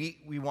 we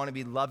want to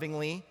be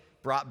lovingly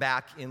brought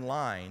back in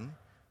line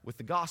with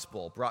the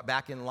gospel, brought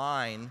back in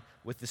line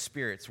with the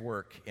Spirit's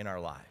work in our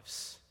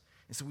lives.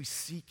 And so we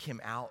seek him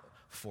out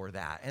for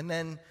that. And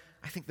then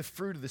I think the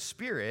fruit of the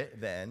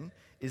Spirit then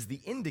is the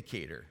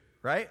indicator,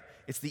 right?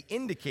 It's the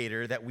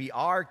indicator that we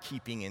are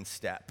keeping in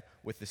step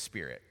with the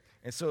Spirit.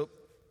 And so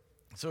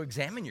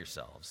examine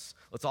yourselves.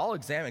 Let's all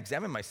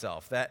examine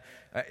myself. That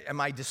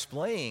am I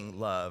displaying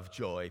love,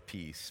 joy,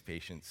 peace,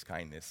 patience,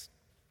 kindness,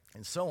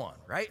 and so on,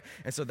 right?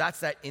 And so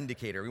that's that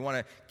indicator. We want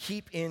to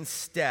keep in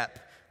step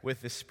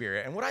with the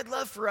Spirit. And what I'd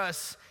love for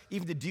us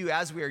even to do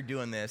as we are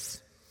doing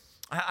this,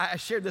 I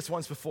shared this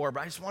once before,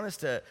 but I just want us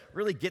to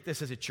really get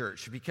this as a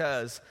church,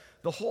 because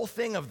the whole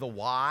thing of the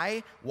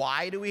why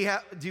do we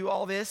do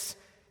all this?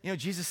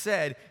 Jesus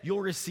said,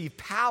 you'll receive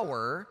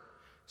power,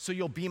 so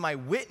you'll be my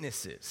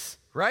witnesses,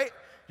 right?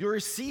 You'll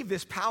receive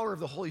this power of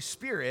the Holy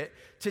Spirit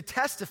to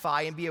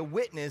testify and be a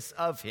witness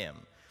of him.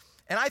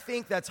 And I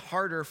think that's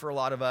harder for a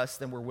lot of us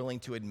than we're willing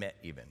to admit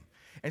even.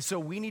 And so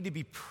we need to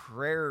be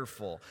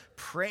prayerful,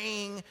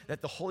 praying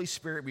that the Holy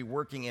Spirit be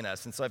working in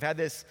us. And so I've had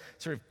this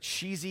sort of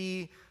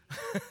cheesy,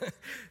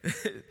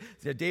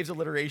 Dave's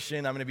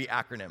alliteration, I'm going to be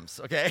acronyms,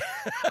 okay?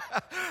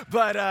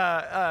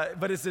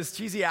 but it's this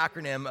cheesy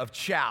acronym of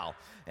CHOW.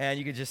 And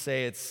you could just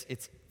say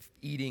it's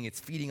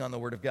feeding on the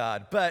Word of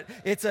God. But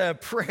it's a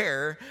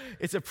prayer.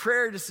 It's a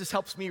prayer just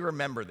helps me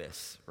remember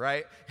this,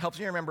 right? Helps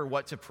me remember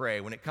what to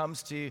pray when it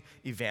comes to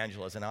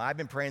evangelism. Now, I've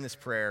been praying this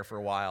prayer for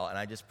a while, and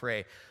I just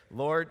pray,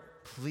 Lord,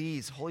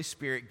 please, Holy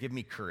Spirit, give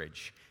me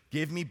courage.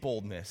 Give me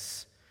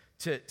boldness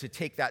to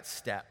take that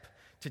step.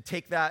 To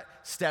take that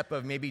step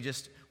of maybe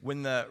just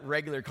when the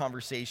regular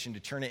conversation, to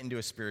turn it into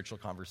a spiritual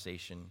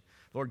conversation.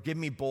 Lord, give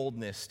me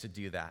boldness to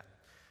do that.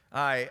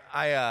 I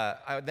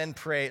would then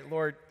pray,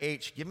 Lord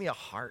H, give me a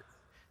heart.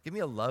 Give me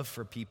a love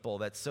for people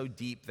that's so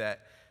deep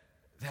that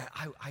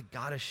I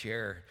gotta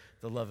share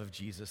the love of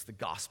Jesus, the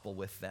gospel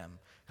with them.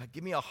 God,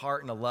 give me a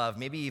heart and a love.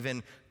 Maybe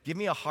even give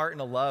me a heart and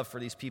a love for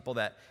these people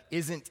that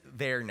isn't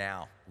there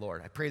now,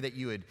 Lord. I pray that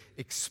you would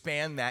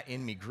expand that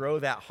in me, grow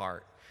that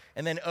heart.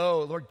 And then,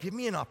 Lord, give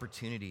me an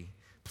opportunity.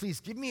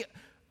 Please give me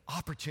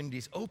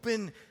opportunities.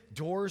 Open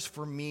doors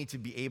for me to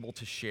be able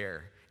to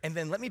share. And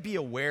then let me be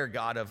aware,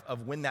 God,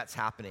 of when that's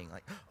happening.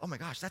 Like, oh my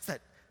gosh, that's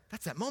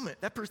that moment.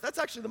 That's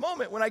actually the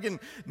moment when I can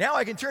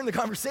turn the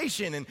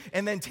conversation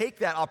and then take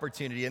that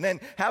opportunity and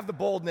then have the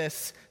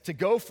boldness to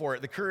go for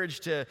it, the courage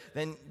to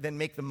then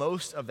make the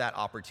most of that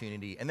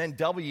opportunity. And then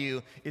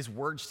W is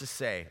words to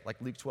say, like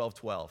Luke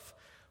 12:12.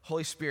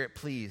 Holy Spirit,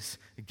 please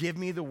give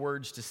me the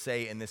words to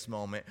say in this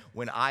moment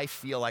when I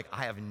feel like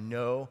I have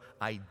no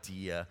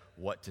idea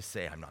what to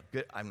say. I'm not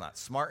good. I'm not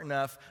smart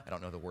enough. I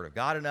don't know the Word of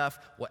God enough.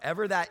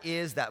 Whatever that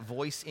is, that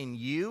voice in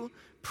you,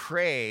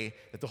 pray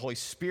that the Holy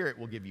Spirit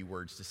will give you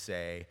words to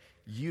say.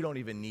 You don't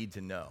even need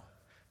to know.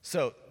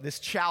 So this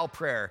CHOW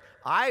prayer,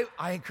 I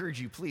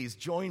encourage you, please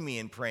join me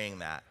in praying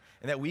that,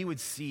 and that we would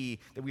see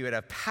that we would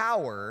have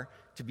power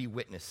to be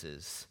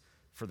witnesses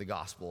for the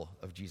gospel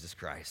of Jesus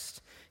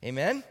Christ.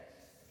 Amen?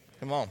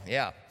 Come on,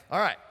 yeah. All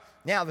right.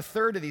 Now, the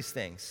third of these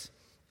things,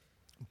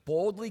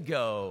 boldly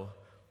go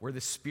where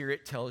the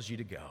Spirit tells you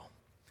to go.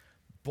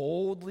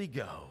 Boldly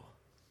go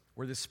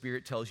where the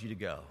Spirit tells you to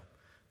go.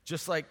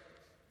 Just like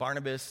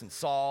Barnabas and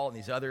Saul and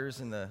these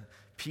others in the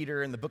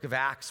Peter in the book of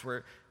Acts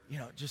where,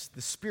 just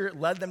the Spirit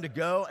led them to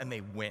go and they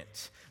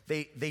went.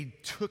 They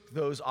took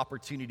those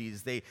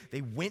opportunities.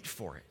 They went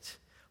for it.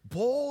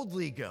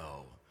 Boldly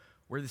go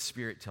where the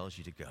Spirit tells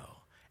you to go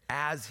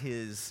as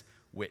His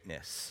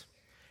witness.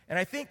 And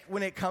I think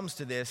when it comes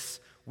to this,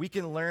 we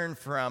can learn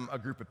from a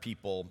group of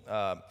people,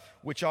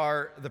 which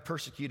are the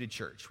persecuted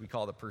church. We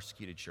call the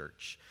persecuted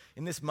church.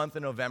 In this month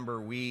of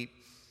November, we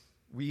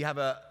have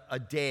a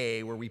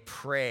day where we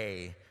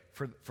pray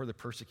for the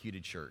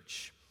persecuted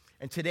church.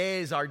 And today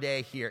is our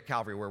day here at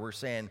Calvary where we're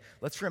saying,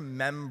 let's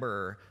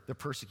remember the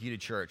persecuted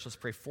church. Let's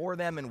pray for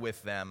them and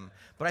with them.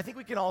 But I think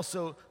we can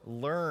also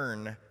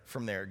learn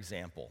from their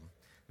example.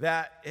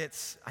 I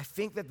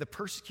think that the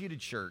persecuted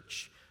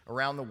church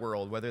around the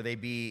world, whether they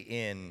be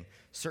in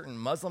certain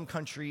Muslim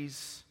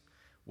countries,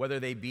 whether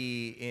they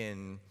be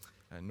in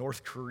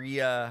North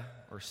Korea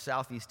or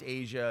Southeast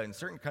Asia, in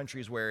certain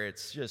countries where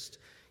it's just,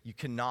 you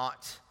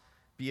cannot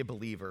be a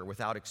believer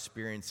without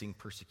experiencing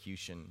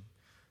persecution.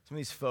 Some of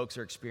these folks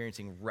are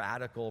experiencing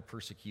radical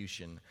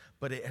persecution,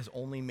 but it has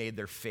only made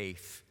their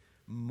faith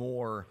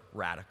more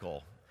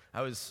radical.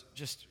 I was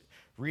just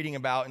reading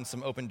about in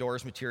some Open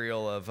Doors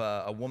material of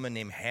a woman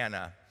named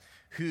Hannah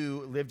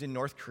who lived in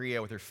North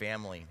Korea with her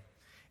family.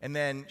 And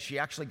then she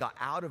actually got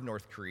out of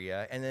North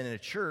Korea, and then in a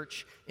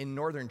church in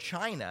northern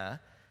China,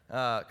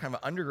 kind of an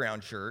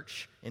underground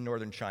church in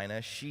northern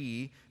China,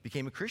 she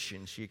became a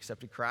Christian. She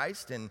accepted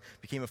Christ and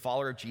became a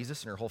follower of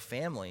Jesus and her whole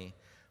family.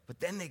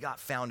 But then they got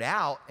found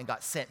out and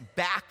got sent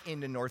back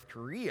into North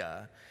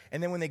Korea.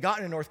 And then when they got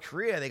into North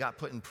Korea, they got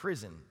put in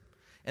prison.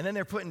 And then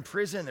they're put in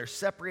prison, they're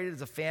separated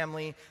as a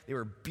family, they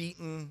were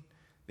beaten,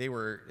 they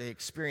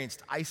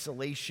experienced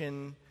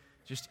isolation,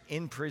 just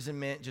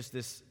imprisonment, just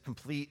this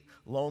complete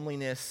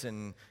loneliness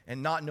and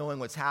not knowing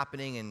what's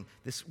happening. And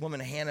this woman,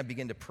 Hannah,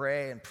 began to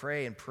pray and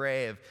pray and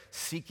pray of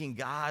seeking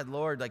God.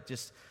 Lord, like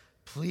just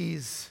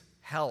please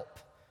help.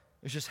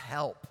 It was just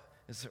help.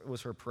 This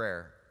was her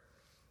prayer.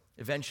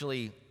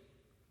 Eventually,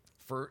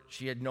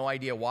 she had no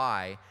idea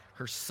why,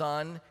 her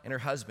son and her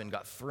husband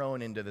got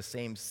thrown into the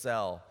same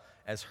cell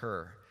as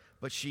her.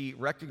 But she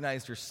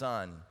recognized her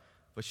son,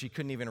 but she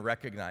couldn't even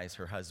recognize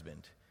her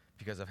husband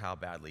because of how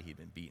badly he'd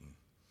been beaten.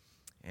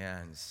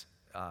 And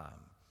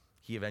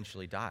he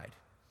eventually died.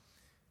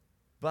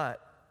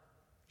 But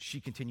she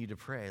continued to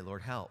pray,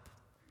 Lord, help.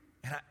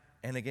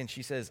 And again,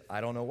 she says,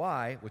 I don't know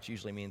why, which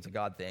usually means a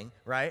God thing,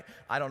 right?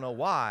 I don't know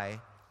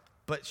why,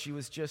 but she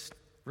was just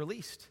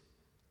released.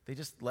 They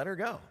just let her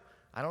go.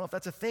 I don't know if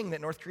that's a thing that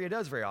North Korea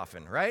does very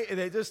often, right?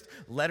 They just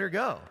let her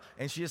go.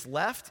 And she just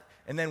left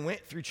and then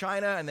went through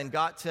China and then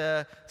got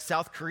to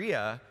South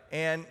Korea,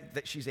 and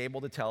that she's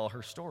able to tell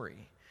her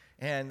story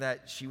and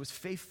that she was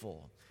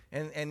faithful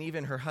And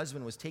even her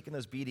husband was taking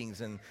those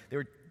beatings, and they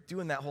were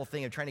doing that whole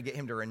thing of trying to get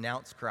him to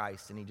renounce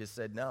Christ, and he just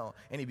said no.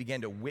 And he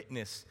began to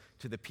witness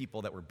to the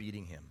people that were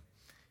beating him.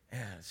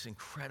 And it's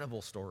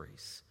incredible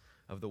stories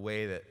of the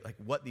way that, like,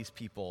 what these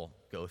people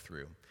go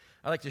through.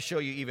 I'd like to show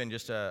you even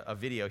just a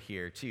video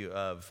here, too,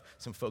 of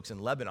some folks in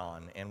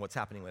Lebanon and what's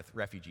happening with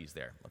refugees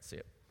there. Let's see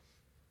it.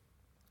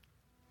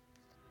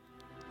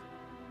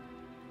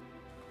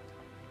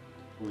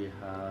 We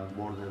have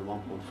more than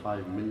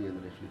 1.5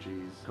 million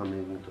refugees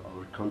coming to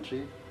our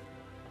country.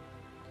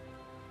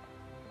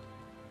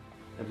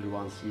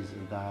 Everyone sees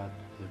in that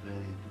a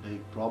very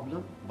big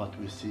problem, but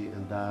we see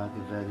in that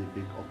a very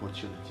big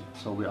opportunity.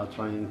 So we are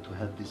trying to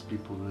help these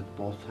people with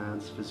both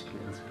hands, physically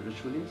and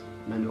spiritually.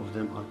 Many of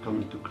them are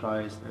coming to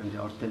Christ, and they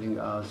are telling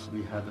us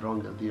we had the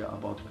wrong idea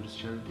about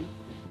Christianity.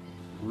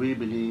 We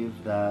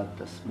believe that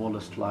the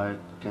smallest light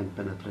can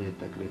penetrate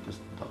the greatest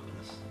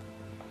darkness.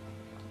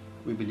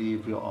 We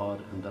believe we are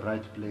in the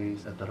right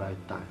place at the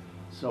right time.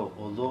 So,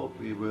 although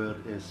we were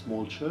a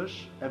small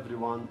church,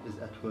 everyone is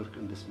at work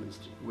in this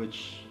ministry,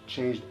 which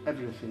changed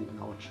everything in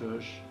our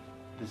church.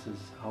 This is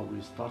how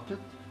we started.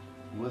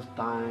 With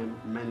time,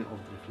 many of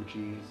the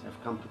refugees have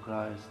come to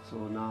Christ, so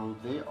now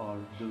they are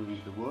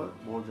doing the work.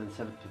 More than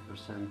 70%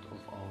 of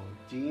our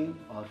team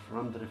are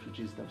from the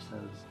refugees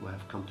themselves who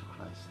have come to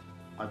Christ.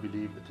 I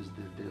believe it is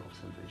the day of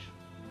salvation.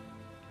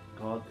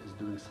 God is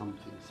doing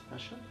something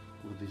special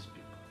with these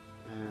people.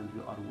 And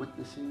we are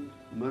witnessing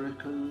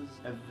miracles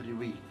every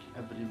week.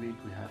 Every week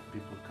we have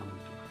people coming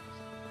to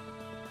Christ.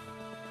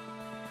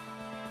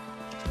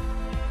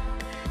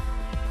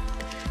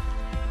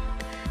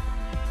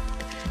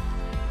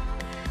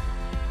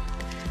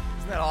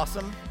 Isn't that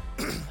awesome?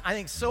 I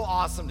think so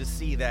awesome to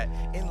see that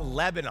in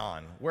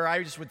Lebanon, where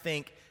I just would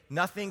think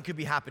nothing could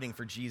be happening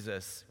for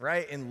Jesus,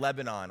 right? In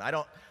Lebanon. I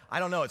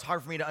don't know. It's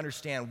hard for me to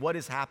understand what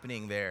is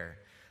happening there.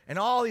 And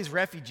all these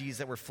refugees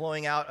that were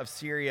flowing out of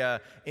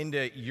Syria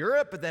into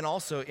Europe, but then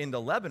also into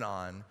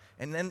Lebanon.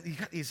 And then you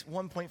got these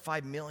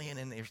 1.5 million,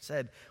 and they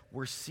said,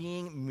 we're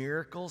seeing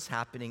miracles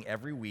happening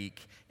every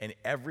week, and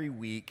every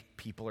week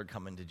people are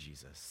coming to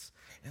Jesus.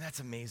 And that's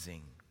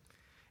amazing.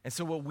 And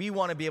so what we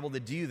want to be able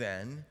to do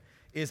then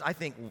is, I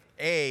think,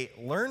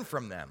 learn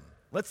from them.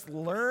 Let's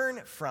learn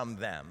from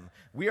them.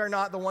 We are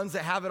not the ones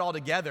that have it all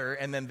together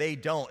and then they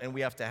don't and we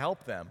have to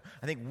help them.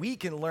 I think we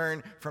can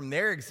learn from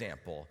their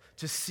example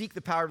to seek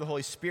the power of the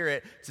Holy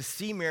Spirit, to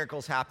see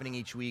miracles happening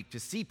each week, to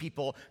see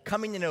people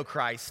coming to know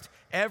Christ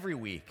every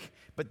week.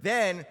 But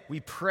then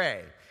we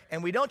pray.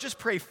 And we don't just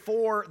pray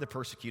for the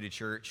persecuted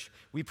church,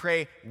 we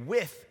pray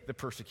with the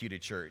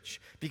persecuted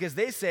church. Because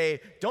they say,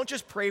 don't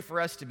just pray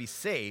for us to be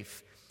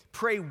safe,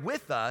 pray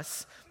with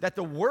us that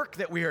the work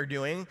that we are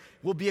doing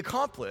will be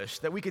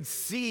accomplished, that we could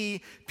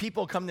see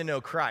people come to know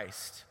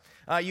Christ.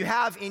 You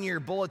have in your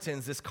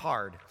bulletins this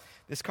card.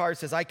 This card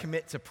says, I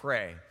commit to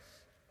pray.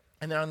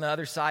 And then on the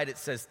other side, it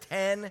says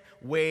 10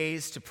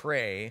 ways to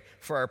pray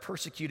for our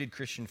persecuted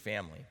Christian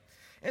family.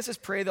 And it says,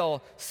 pray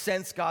they'll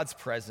sense God's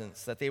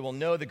presence, that they will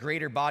know the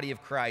greater body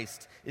of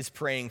Christ is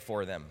praying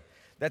for them,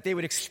 that they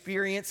would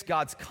experience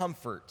God's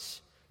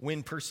comfort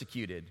when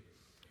persecuted,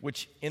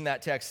 which in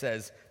that text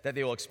says that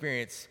they will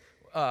experience,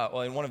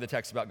 in one of the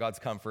texts about God's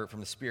comfort from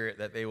the Spirit,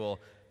 that they will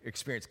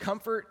experience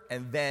comfort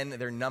and then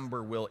their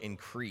number will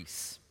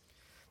increase.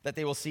 That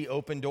they will see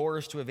open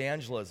doors to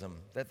evangelism,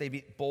 that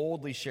they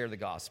boldly share the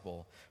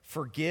gospel,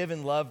 forgive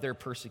and love their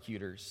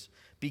persecutors,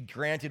 be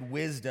granted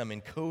wisdom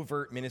in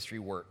covert ministry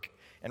work,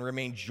 and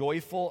remain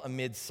joyful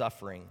amid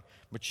suffering,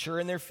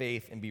 mature in their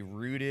faith, and be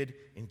rooted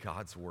in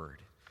God's word.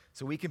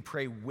 So we can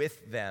pray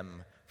with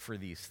them for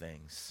these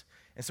things.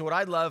 And so what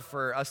I'd love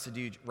for us to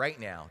do right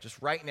now,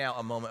 just right now,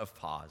 a moment of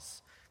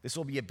pause. This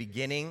will be a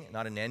beginning,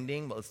 not an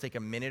ending, but let's take a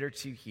minute or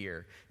two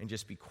here and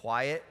just be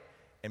quiet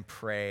and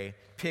pray.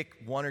 Pick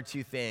one or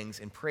two things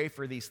and pray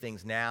for these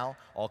things now.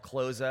 I'll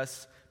close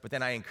us, but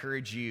then I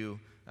encourage you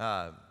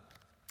to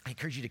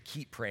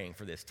keep praying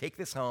for this. Take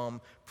this home,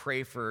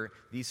 pray for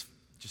these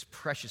just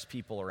precious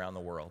people around the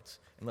world,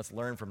 and let's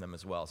learn from them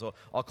as well. So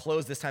I'll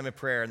close this time of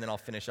prayer, and then I'll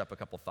finish up a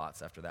couple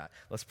thoughts after that.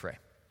 Let's pray.